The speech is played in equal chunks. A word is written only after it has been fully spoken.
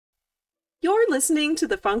listening to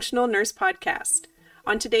the Functional Nurse Podcast.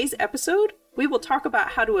 On today's episode, we will talk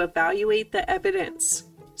about how to evaluate the evidence.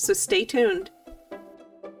 So stay tuned.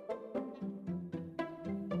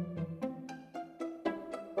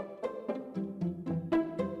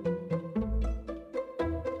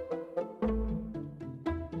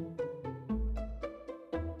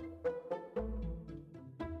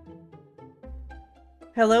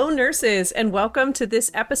 Hello, nurses, and welcome to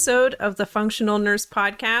this episode of the Functional Nurse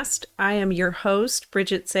Podcast. I am your host,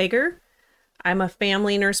 Bridget Sager. I'm a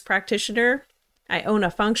family nurse practitioner. I own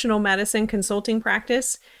a functional medicine consulting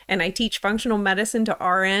practice, and I teach functional medicine to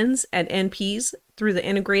RNs and NPs through the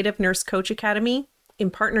Integrative Nurse Coach Academy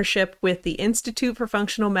in partnership with the Institute for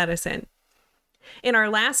Functional Medicine. In our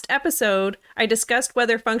last episode, I discussed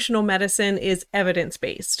whether functional medicine is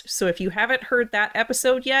evidence-based. So if you haven't heard that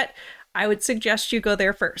episode yet, I would suggest you go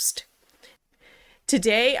there first.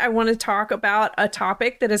 Today, I want to talk about a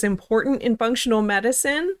topic that is important in functional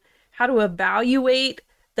medicine, how to evaluate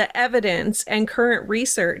the evidence and current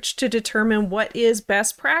research to determine what is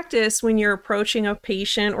best practice when you're approaching a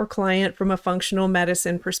patient or client from a functional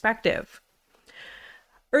medicine perspective.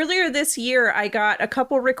 Earlier this year, I got a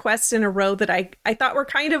couple requests in a row that I thought were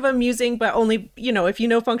kind of amusing, but only, if you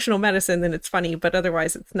know functional medicine, then it's funny, but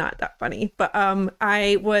otherwise it's not that funny. But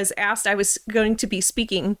I was asked, I was going to be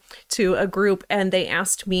speaking to a group, and they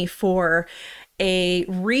asked me for a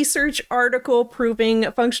research article proving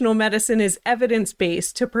functional medicine is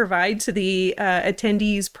evidence-based to provide to the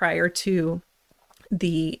attendees prior to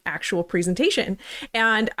the actual presentation.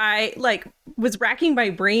 And I was racking my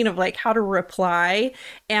brain of how to reply.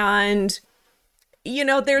 And,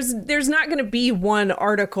 there's not going to be one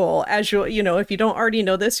article, as if you don't already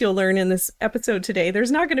know this, you'll learn in this episode today.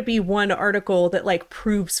 There's not going to be one article that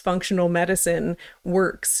proves functional medicine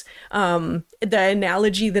works. The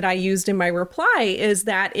analogy that I used in my reply is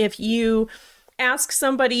that if you ask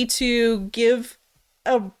somebody to give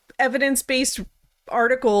a evidence-based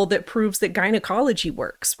article that proves that gynecology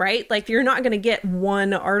works, right? You're not going to get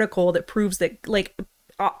one article that proves that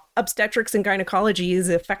obstetrics and gynecology is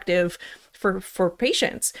effective for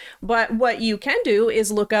patients. But what you can do is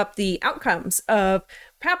look up the outcomes of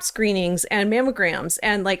Pap screenings and mammograms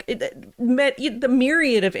and the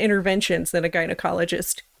myriad of interventions that a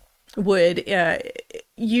gynecologist would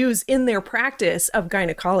use in their practice of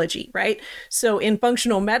gynecology, right? So in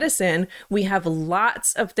functional medicine, we have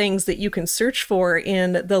lots of things that you can search for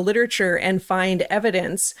in the literature and find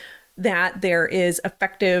evidence that there is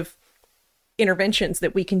effective interventions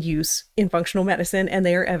that we can use in functional medicine, and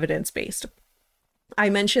they are evidence-based. I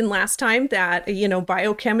mentioned last time that,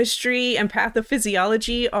 biochemistry and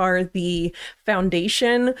pathophysiology are the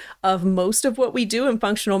foundation of most of what we do in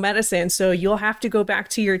functional medicine. So you'll have to go back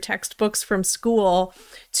to your textbooks from school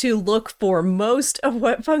to look for most of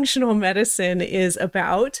what functional medicine is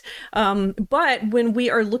about. But when we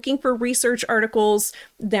are looking for research articles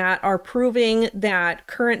that are proving that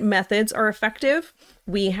current methods are effective,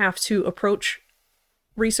 we have to approach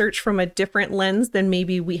research from a different lens than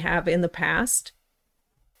maybe we have in the past.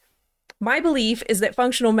 My belief is that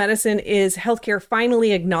functional medicine is healthcare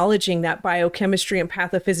finally acknowledging that biochemistry and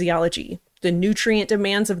pathophysiology, the nutrient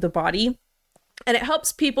demands of the body, and it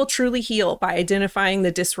helps people truly heal by identifying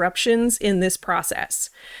the disruptions in this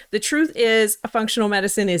process. The truth is, functional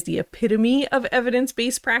medicine is the epitome of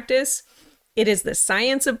evidence-based practice. It is the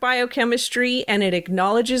science of biochemistry, and it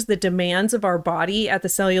acknowledges the demands of our body at the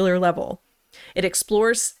cellular level. It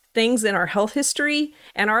explores things in our health history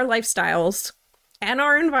and our lifestyles and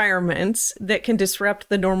our environments that can disrupt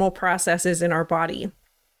the normal processes in our body.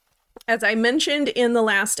 As I mentioned in the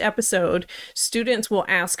last episode, students will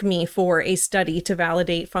ask me for a study to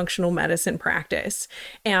validate functional medicine practice.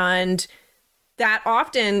 And that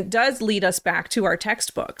often does lead us back to our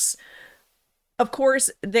textbooks. Of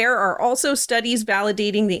course, there are also studies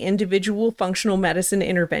validating the individual functional medicine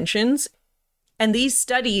interventions. And these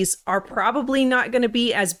studies are probably not going to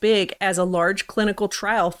be as big as a large clinical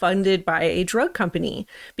trial funded by a drug company,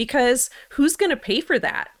 because who's going to pay for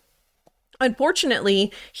that?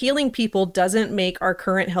 Unfortunately, healing people doesn't make our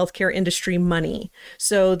current healthcare industry money,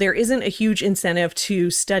 so there isn't a huge incentive to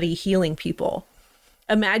study healing people.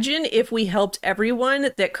 Imagine if we helped everyone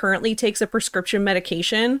that currently takes a prescription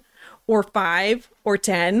medication, or 5 or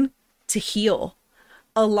 10, to heal.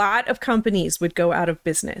 A lot of companies would go out of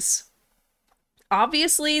business.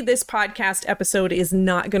 Obviously, this podcast episode is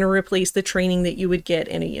not going to replace the training that you would get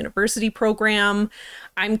in a university program.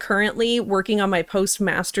 I'm currently working on my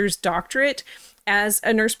postmaster's doctorate as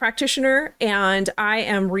a nurse practitioner, and I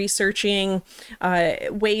am researching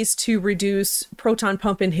ways to reduce proton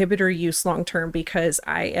pump inhibitor use long term, because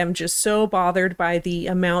I am just so bothered by the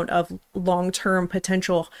amount of long term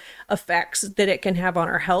potential effects that it can have on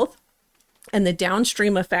our health and the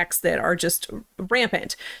downstream effects that are just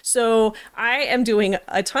rampant. So I am doing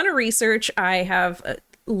a ton of research. I have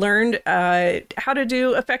learned how to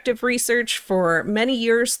do effective research for many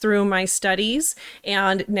years through my studies,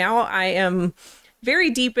 and now I am very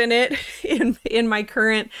deep in it in my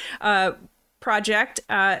current project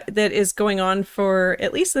that is going on for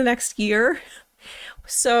at least the next year.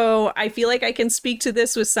 So I feel like I can speak to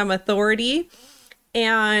this with some authority.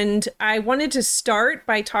 And I wanted to start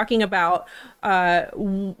by talking about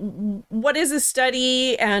what is a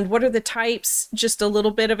study and what are the types, just a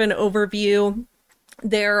little bit of an overview.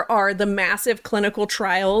 There are the massive clinical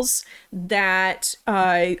trials that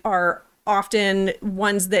are often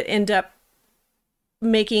ones that end up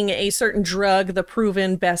making a certain drug the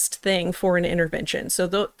proven best thing for an intervention. So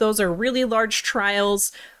those are really large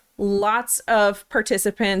trials, lots of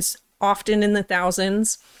participants, often in the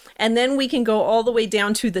thousands. And then we can go all the way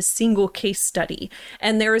down to the single case study.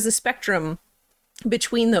 And there is a spectrum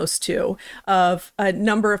between those two of a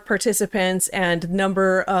number of participants and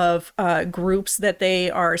number of groups that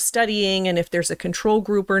they are studying, and if there's a control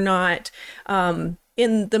group or not.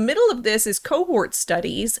 In the middle of this is cohort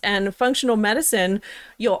studies, and functional medicine.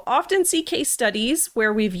 You'll often see case studies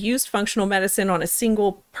where we've used functional medicine on a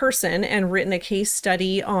single person and written a case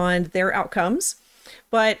study on their outcomes.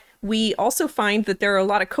 But we also find that there are a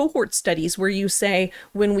lot of cohort studies where you say,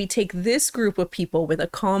 when we take this group of people with a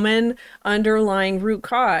common underlying root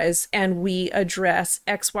cause and we address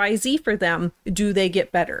XYZ for them, do they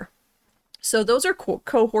get better? So those are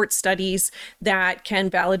cohort studies that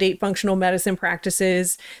can validate functional medicine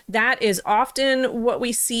practices. That is often what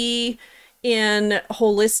we see in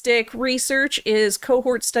holistic research, is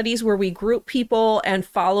cohort studies where we group people and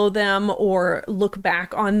follow them or look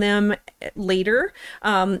back on them later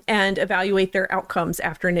and evaluate their outcomes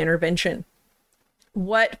after an intervention.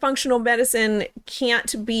 What functional medicine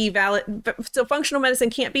can't be functional medicine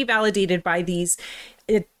can't be validated by these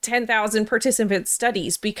 10,000 participant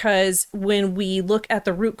studies, because when we look at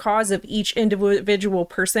the root cause of each individual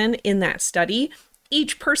person in that study,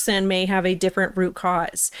 each person may have a different root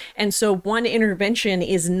cause. And so one intervention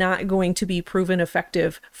is not going to be proven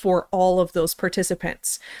effective for all of those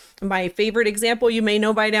participants. My favorite example you may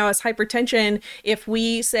know by now is hypertension. If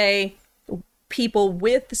we say people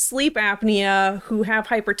with sleep apnea who have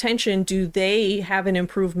hypertension, do they have an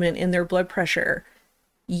improvement in their blood pressure?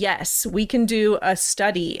 Yes, we can do a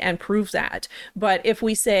study and prove that. But if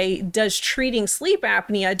we say, does treating sleep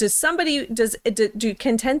apnea,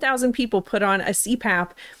 can 10,000 people put on a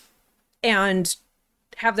CPAP and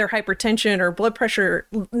have their hypertension or blood pressure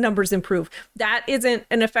numbers improve? That isn't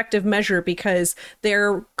an effective measure, because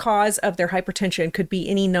their cause of their hypertension could be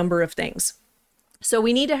any number of things. So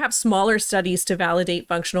we need to have smaller studies to validate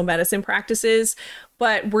functional medicine practices,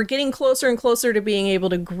 but we're getting closer and closer to being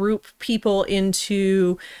able to group people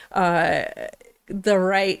into the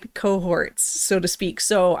right cohorts, so to speak.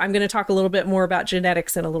 So I'm going to talk a little bit more about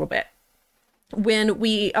genetics in a little bit. When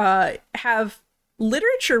we have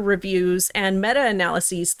literature reviews and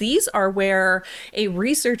meta-analyses, these are where a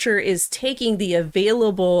researcher is taking the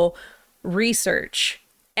available research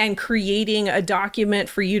and creating a document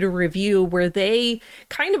for you to review, where they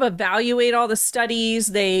kind of evaluate all the studies.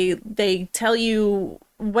 They tell you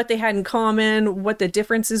what they had in common, what the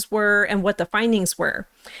differences were, and what the findings were.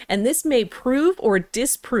 And this may prove or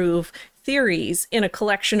disprove theories in a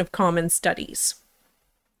collection of common studies.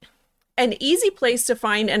 An easy place to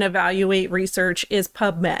find and evaluate research is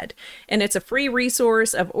PubMed, and it's a free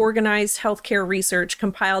resource of organized healthcare research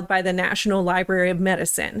compiled by the National Library of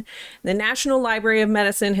Medicine. The National Library of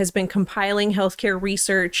Medicine has been compiling healthcare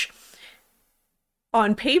research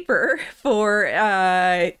on paper for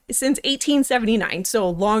since 1879, so a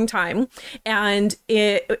long time. And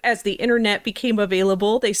as the internet became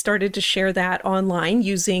available, they started to share that online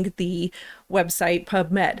using the website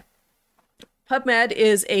PubMed. PubMed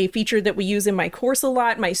is a feature that we use in my course a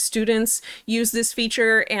lot. My students use this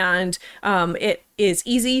feature, and it is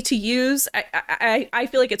easy to use. I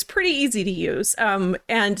feel like it's pretty easy to use.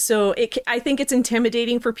 And so I think it's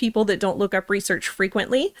intimidating for people that don't look up research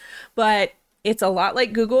frequently, but it's a lot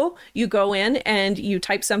like Google. You go in and you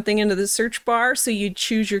type something into the search bar. So you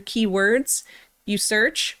choose your keywords, you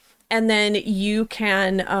search, And then you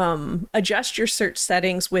can adjust your search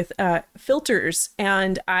settings with filters.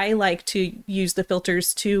 And I like to use the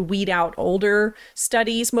filters to weed out older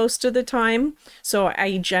studies most of the time. So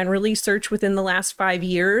I generally search within the last 5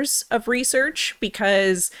 years of research,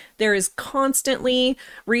 because there is constantly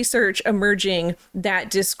research emerging that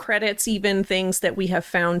discredits even things that we have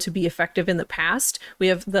found to be effective in the past. We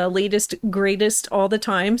have the latest, greatest all the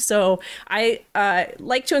time. So I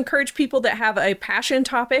like to encourage people that have a passion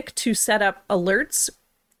topic to set up alerts.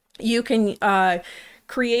 You can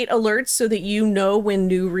create alerts so that you know when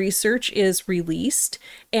new research is released.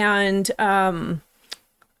 And at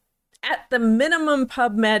the minimum,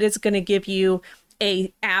 PubMed is going to give you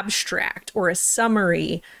a abstract or a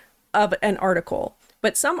summary of an article.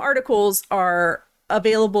 But some articles are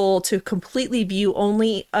available to completely view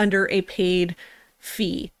only under a paid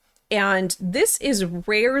fee. And this is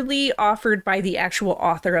rarely offered by the actual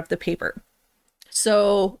author of the paper.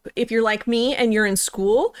 So if you're like me and you're in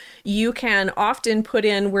school, you can often put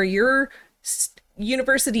in where your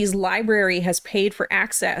university's library has paid for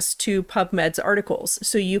access to PubMed's articles.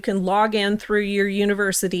 So you can log in through your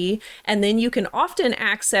university, and then you can often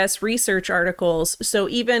access research articles. So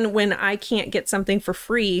even when I can't get something for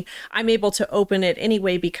free, I'm able to open it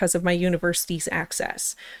anyway because of my university's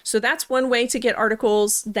access. So that's one way to get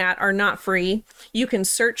articles that are not free. You can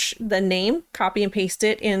search the name, copy and paste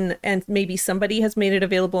it in, and maybe somebody has made it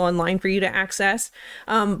available online for you to access.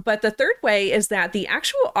 But the third way is that the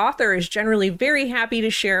actual author is generally very happy to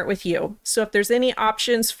share it with you. So if there's any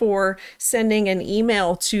options for sending an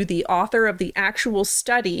email to the author of the actual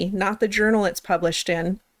study, not the journal it's published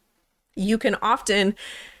in, you can often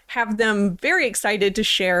have them very excited to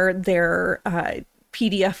share their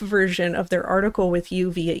PDF version of their article with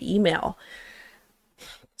you via email.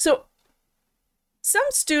 So some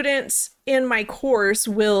students in my course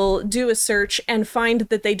will do a search and find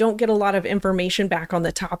that they don't get a lot of information back on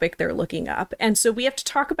the topic they're looking up. And so we have to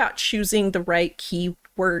talk about choosing the right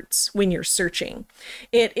keywords when you're searching.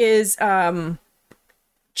 It is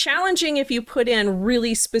challenging if you put in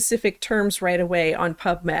really specific terms right away on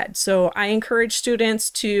PubMed. So I encourage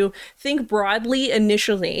students to think broadly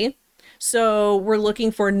initially. So we're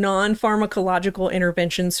looking for non-pharmacological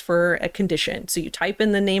interventions for a condition. So you type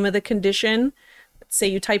in the name of the condition. Say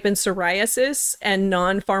you type in psoriasis and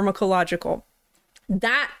non-pharmacological.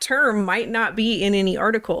 That term might not be in any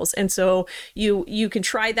articles. And so you can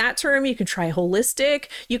try that term. You can try holistic.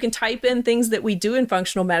 You can type in things that we do in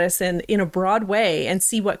functional medicine in a broad way and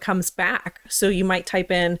see what comes back. So you might type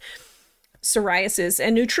in psoriasis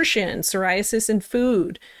and nutrition, psoriasis and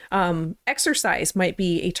food. Exercise might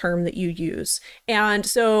be a term that you use. And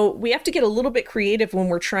so we have to get a little bit creative when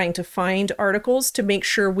we're trying to find articles to make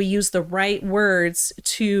sure we use the right words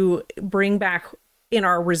to bring back in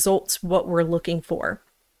our results what we're looking for.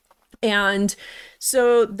 And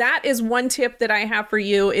so that is one tip that I have for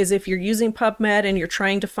you, is if you're using PubMed and you're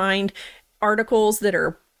trying to find articles that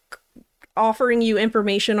are offering you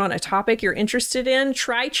information on a topic you're interested in,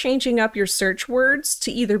 try changing up your search words to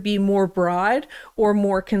either be more broad or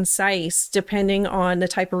more concise, depending on the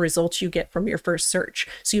type of results you get from your first search.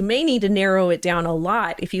 So you may need to narrow it down a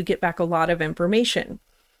lot if you get back a lot of information.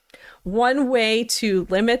 One way to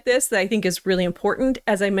limit this that I think is really important,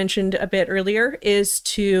 as I mentioned a bit earlier, is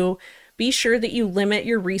to be sure that you limit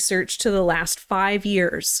your research to the last 5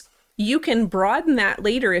 years. You can broaden that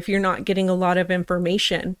later if you're not getting a lot of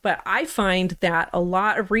information, but I find that a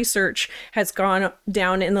lot of research has gone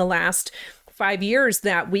down in the last 5 years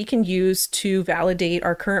that we can use to validate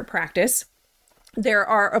our current practice. There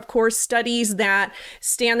are, of course, studies that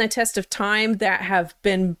stand the test of time that have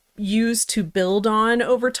been used to build on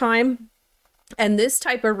over time. And this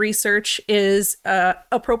type of research is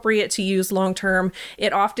appropriate to use long term.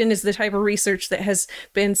 It often is the type of research that has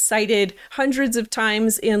been cited hundreds of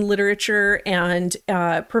times in literature and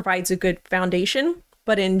provides a good foundation.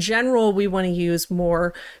 But in general, we want to use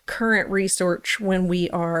more current research when we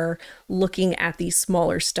are looking at these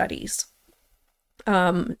smaller studies.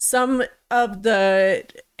 Some of the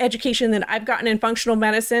education that I've gotten in functional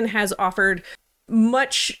medicine has offered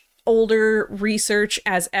much older research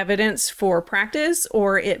as evidence for practice,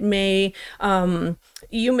 or it may,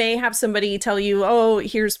 you may have somebody tell you, oh,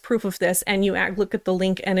 here's proof of this, and you look at the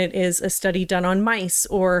link and it is a study done on mice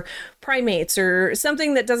or primates or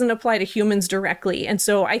something that doesn't apply to humans directly. And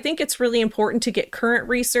so I think it's really important to get current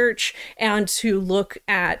research and to look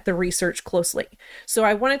at the research closely. So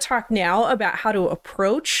I want to talk now about how to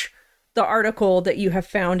approach the article that you have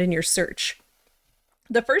found in your search.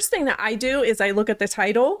 The first thing that I do is I look at the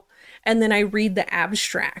title and then I read the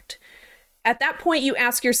abstract. At that point, you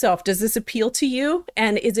ask yourself, does this appeal to you?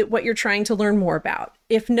 And is it what you're trying to learn more about?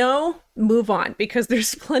 If no, move on, because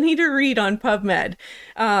there's plenty to read on PubMed.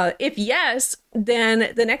 If yes,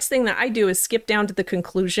 then the next thing that I do is skip down to the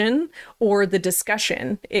conclusion or the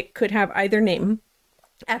discussion. It could have either name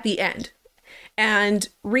at the end, and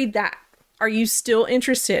read that. Are you still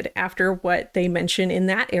interested after what they mention in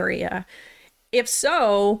that area? If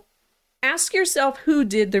so, ask yourself who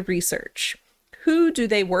did the research. Who do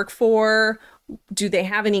they work for? Do they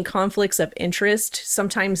have any conflicts of interest?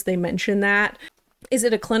 Sometimes they mention that. Is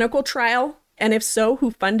it a clinical trial? And if so, who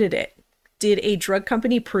funded it? Did a drug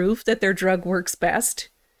company prove that their drug works best?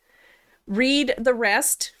 Read the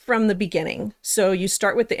rest from the beginning. So you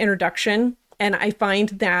start with the introduction, and I find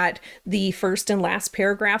that the first and last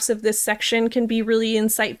paragraphs of this section can be really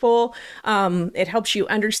insightful. It helps you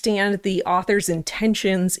understand the author's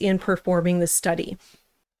intentions in performing the study.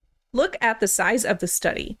 Look at the size of the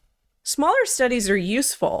study. Smaller studies are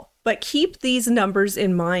useful, but keep these numbers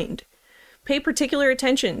in mind. Pay particular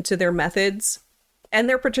attention to their methods and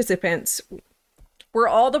their participants. Were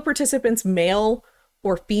all the participants male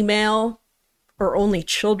or female, or only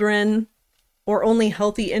children, or only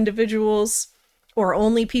healthy individuals, or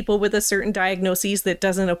only people with a certain diagnosis that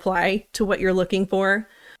doesn't apply to what you're looking for?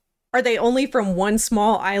 Are they only from one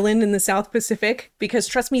small island in the South Pacific? Because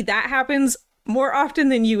trust me, that happens more often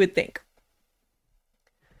than you would think.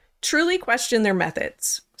 Truly question their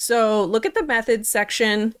methods. So look at the methods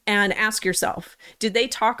section and ask yourself, did they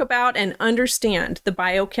talk about and understand the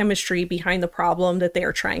biochemistry behind the problem that they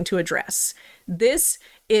are trying to address? This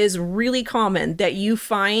is really common that you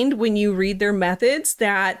find when you read their methods,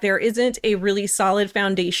 that there isn't a really solid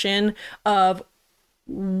foundation of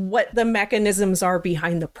what the mechanisms are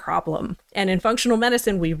behind the problem. And in functional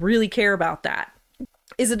medicine, we really care about that.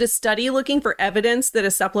 Is it a study looking for evidence that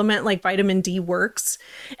a supplement like vitamin D works?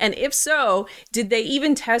 And if so, did they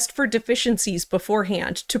even test for deficiencies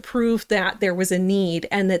beforehand to prove that there was a need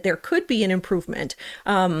and that there could be an improvement?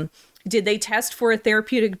 Did they test for a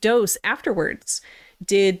therapeutic dose afterwards?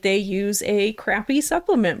 Did they use a crappy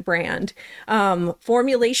supplement brand?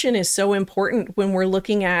 Formulation is so important when we're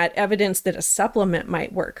looking at evidence that a supplement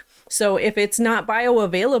might work. So if it's not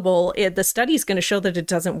bioavailable, the study's going to show that it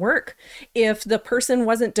doesn't work. If the person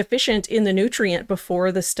wasn't deficient in the nutrient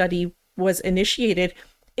before the study was initiated,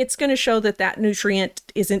 it's going to show that that nutrient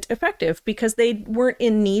isn't effective because they weren't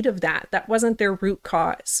in need of that. That wasn't their root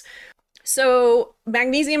cause. So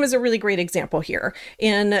magnesium is a really great example here.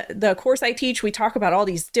 In the course I teach, we talk about all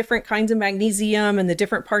these different kinds of magnesium and the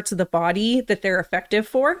different parts of the body that they're effective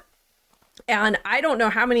for. And I don't know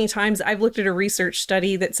how many times I've looked at a research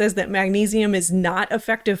study that says that magnesium is not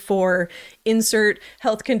effective for insert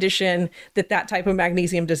health condition that type of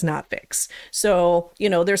magnesium does not fix. So,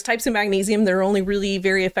 there's types of magnesium that are only really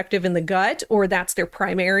very effective in the gut, or that's their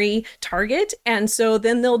primary target. And so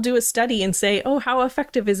then they'll do a study and say, oh, how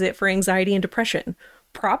effective is it for anxiety and depression?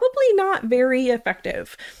 Probably not very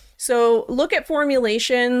effective. So look at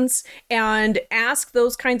formulations and ask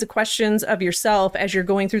those kinds of questions of yourself as you're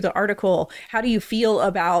going through the article. How do you feel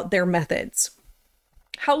about their methods?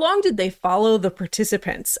 How long did they follow the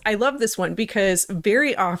participants? I love this one because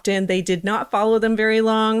very often they did not follow them very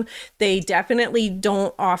long. They definitely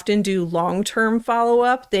don't often do long-term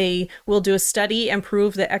follow-up. They will do a study and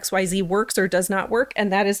prove that XYZ works or does not work,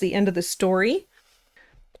 and that is the end of the story.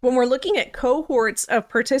 When we're looking at cohorts of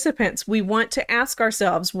participants, we want to ask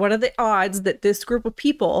ourselves, what are the odds that this group of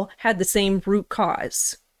people had the same root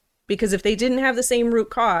cause? Because if they didn't have the same root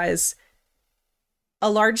cause, a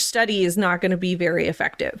large study is not going to be very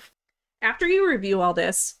effective. After you review all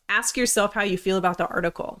this, ask yourself how you feel about the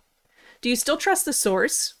article. Do you still trust the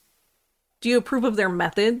source? Do you approve of their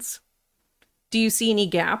methods? Do you see any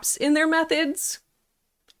gaps in their methods?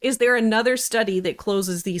 Is there another study that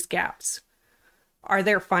closes these gaps? Are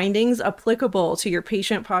their findings applicable to your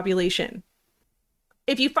patient population?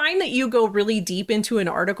 If you find that you go really deep into an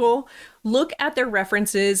article, look at their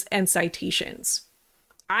references and citations.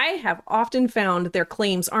 I have often found their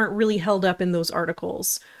claims aren't really held up in those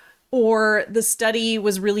articles, or the study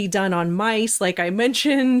was really done on mice, like I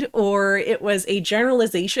mentioned, or it was a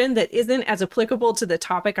generalization that isn't as applicable to the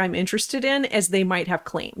topic I'm interested in as they might have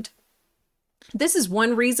claimed. This is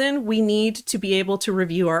one reason we need to be able to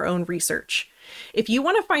review our own research. If you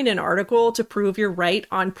want to find an article to prove you're right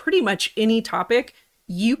on pretty much any topic,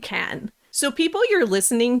 you can. So people you're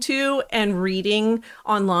listening to and reading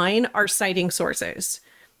online are citing sources.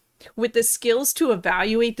 With the skills to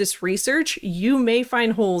evaluate this research, you may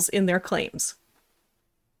find holes in their claims.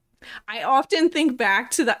 I often think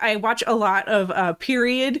back to I watch a lot of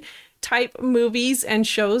period type movies and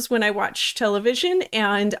shows when I watch television,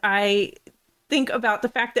 and I think about the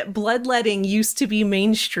fact that bloodletting used to be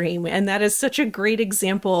mainstream, and that is such a great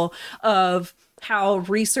example of how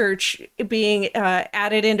research being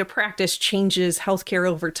added into practice changes healthcare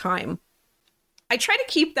over time. I try to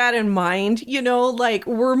keep that in mind, like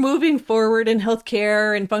we're moving forward in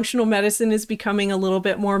healthcare and functional medicine is becoming a little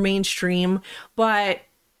bit more mainstream, but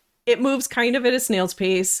it moves kind of at a snail's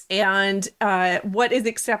pace. And what is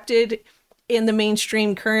accepted in the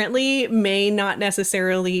mainstream currently may not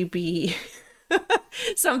necessarily be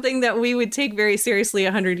something that we would take very seriously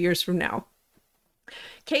 100 years from now.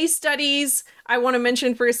 Case studies, I want to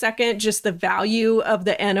mention for a second, just the value of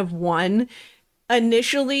the N of 1.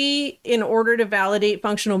 Initially, in order to validate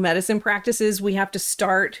functional medicine practices, we have to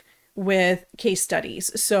start with case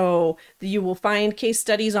studies. So you will find case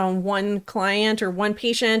studies on one client or one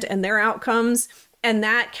patient and their outcomes, and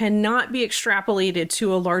that cannot be extrapolated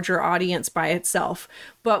to a larger audience by itself.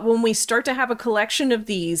 But when we start to have a collection of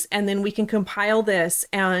these, and then we can compile this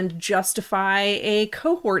and justify a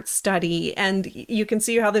cohort study, and you can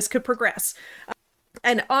see how this could progress.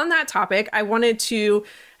 And on that topic, I wanted to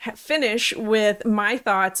finish with my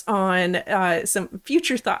thoughts on some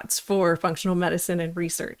future thoughts for functional medicine and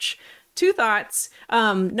research. 2 thoughts.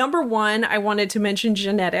 Number 1, I wanted to mention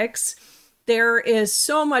genetics. There is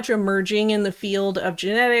so much emerging in the field of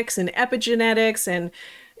genetics and epigenetics, and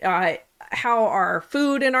how our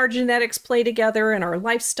food and our genetics play together and our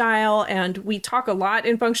lifestyle. And we talk a lot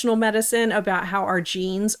in functional medicine about how our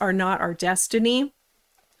genes are not our destiny.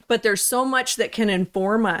 But there's so much that can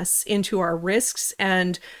inform us into our risks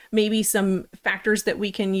and maybe some factors that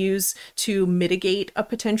we can use to mitigate a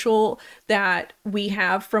potential that we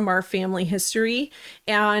have from our family history.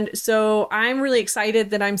 And so I'm really excited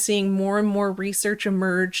that I'm seeing more and more research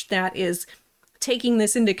emerge that is taking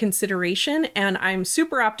this into consideration. And I'm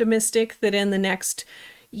super optimistic that in the next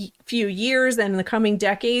few years and in the coming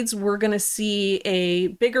decades, we're going to see a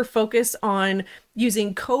bigger focus on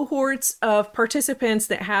using cohorts of participants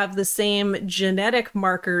that have the same genetic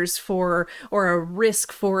markers for or a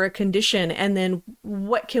risk for a condition. And then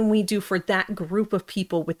what can we do for that group of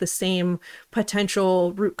people with the same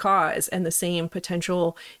potential root cause and the same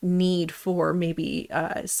potential need for maybe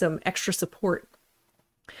some extra support.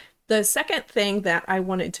 The second thing that I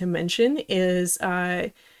wanted to mention is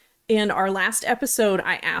in our last episode,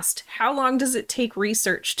 I asked, how long does it take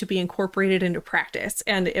research to be incorporated into practice?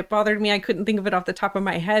 And it bothered me. I couldn't think of it off the top of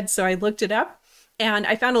my head. So I looked it up and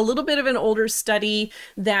I found a little bit of an older study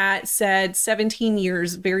that said 17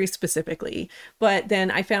 years very specifically. But then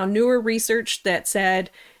I found newer research that said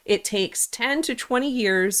it takes 10 to 20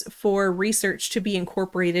 years for research to be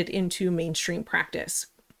incorporated into mainstream practice.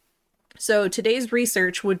 So today's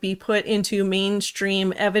research would be put into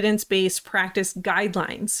mainstream evidence-based practice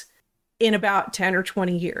guidelines in about 10 or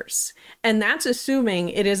 20 years. And that's assuming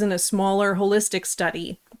it isn't a smaller holistic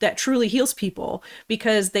study that truly heals people,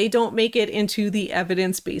 because they don't make it into the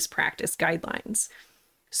evidence-based practice guidelines.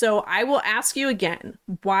 So I will ask you again,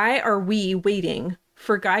 why are we waiting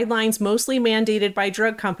for guidelines mostly mandated by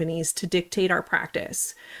drug companies to dictate our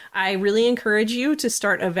practice? I really encourage you to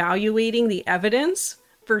start evaluating the evidence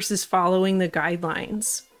versus following the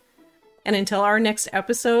guidelines. And until our next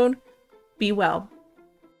episode, be well.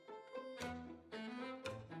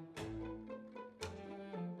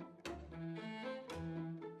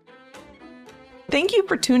 Thank you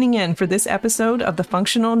for tuning in for this episode of the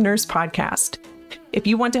Functional Nurse Podcast. If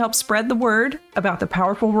you want to help spread the word about the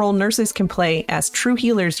powerful role nurses can play as true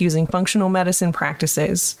healers using functional medicine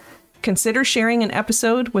practices, consider sharing an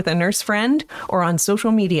episode with a nurse friend or on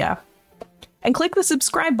social media. And click the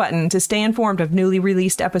subscribe button to stay informed of newly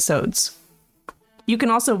released episodes. You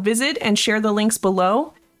can also visit and share the links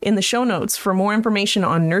below in the show notes for more information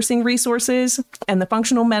on nursing resources and the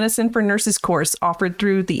Functional Medicine for Nurses course offered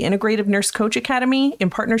through the Integrative Nurse Coach Academy in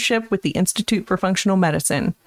partnership with the Institute for Functional Medicine.